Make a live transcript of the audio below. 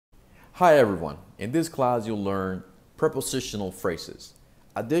Hi everyone, in this class you'll learn prepositional phrases.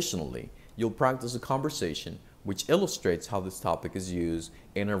 Additionally, you'll practice a conversation which illustrates how this topic is used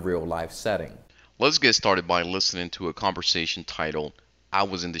in a real life setting. Let's get started by listening to a conversation titled, I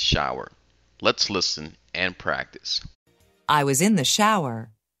was in the shower. Let's listen and practice. I was in the shower.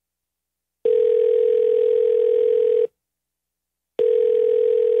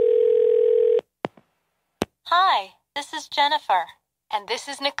 Hi, this is Jennifer. And this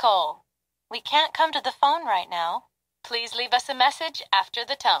is Nicole. We can't come to the phone right now. Please leave us a message after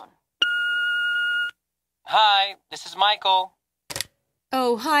the tone. Hi, this is Michael.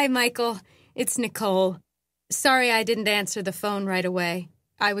 Oh, hi, Michael. It's Nicole. Sorry I didn't answer the phone right away.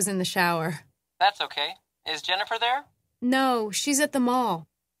 I was in the shower. That's okay. Is Jennifer there? No, she's at the mall.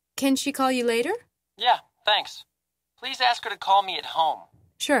 Can she call you later? Yeah, thanks. Please ask her to call me at home.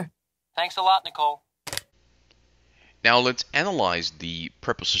 Sure. Thanks a lot, Nicole. Now let's analyze the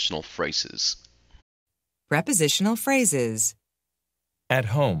prepositional phrases. Prepositional phrases. At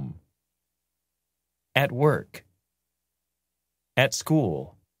home. At work. At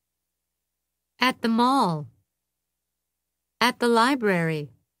school. At the mall. At the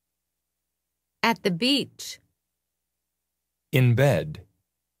library. At the beach. In bed.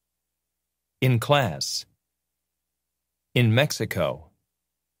 In class. In Mexico.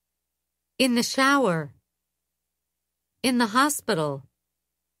 In the shower. In the hospital.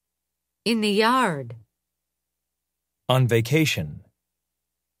 In the yard. On vacation.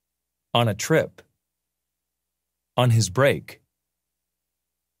 On a trip. On his break.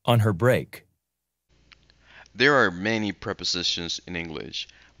 On her break. There are many prepositions in English,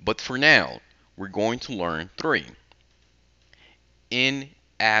 but for now, we're going to learn 3. In,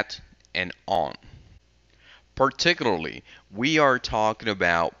 at, and on. Particularly, we are talking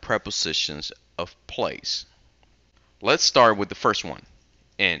about prepositions of place. Let's start with the first one,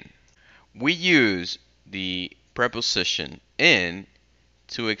 in. We use the preposition in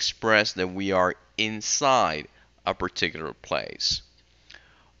to express that we are inside a particular place.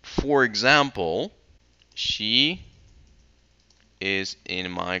 For example, she is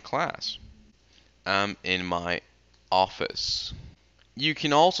in my class. I'm in my office. You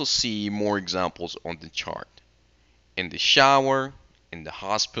can also see more examples on the chart. In the shower, in the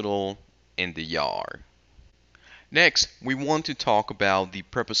hospital, in the yard. Next, we want to talk about the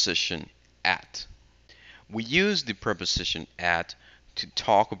preposition at. We use the preposition at to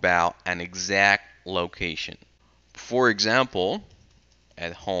talk about an exact location. For example,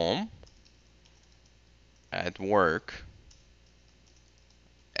 at home, at work,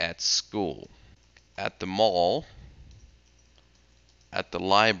 at school, at the mall, at the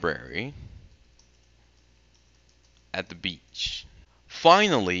library, at the beach.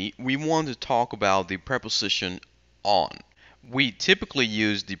 Finally, we want to talk about the preposition on. We typically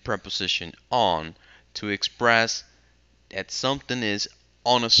use the preposition on to express that something is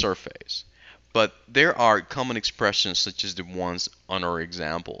on a surface, but there are common expressions such as the ones on our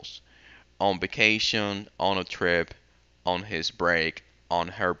examples. On vacation, on a trip, on his break, on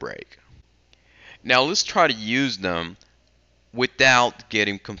her break. Now let's try to use them without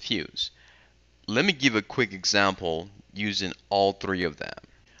getting confused. Let me give a quick example using all 3 of them.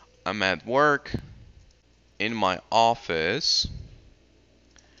 I'm at work, in my office,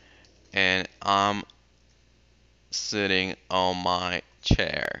 and I'm sitting on my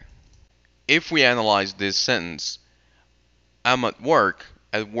chair. If we analyze this sentence, I'm at work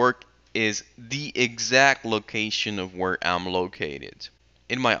is the exact location of where I'm located.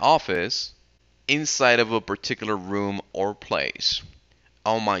 In my office, inside of a particular room or place.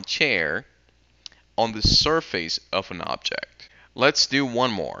 On my chair, on the surface of an object. Let's do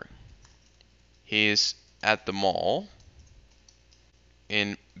one more. He's at the mall,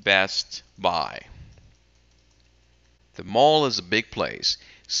 in Best Buy. The mall is a big place,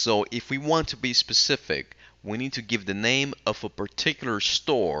 so if we want to be specific, we need to give the name of a particular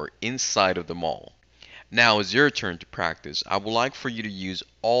store inside of the mall. Now it's your turn to practice. I would like for you to use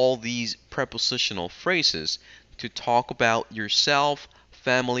all these prepositional phrases to talk about yourself,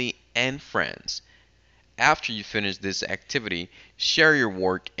 family, and friends. After you finish this activity, share your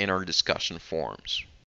work in our discussion forums.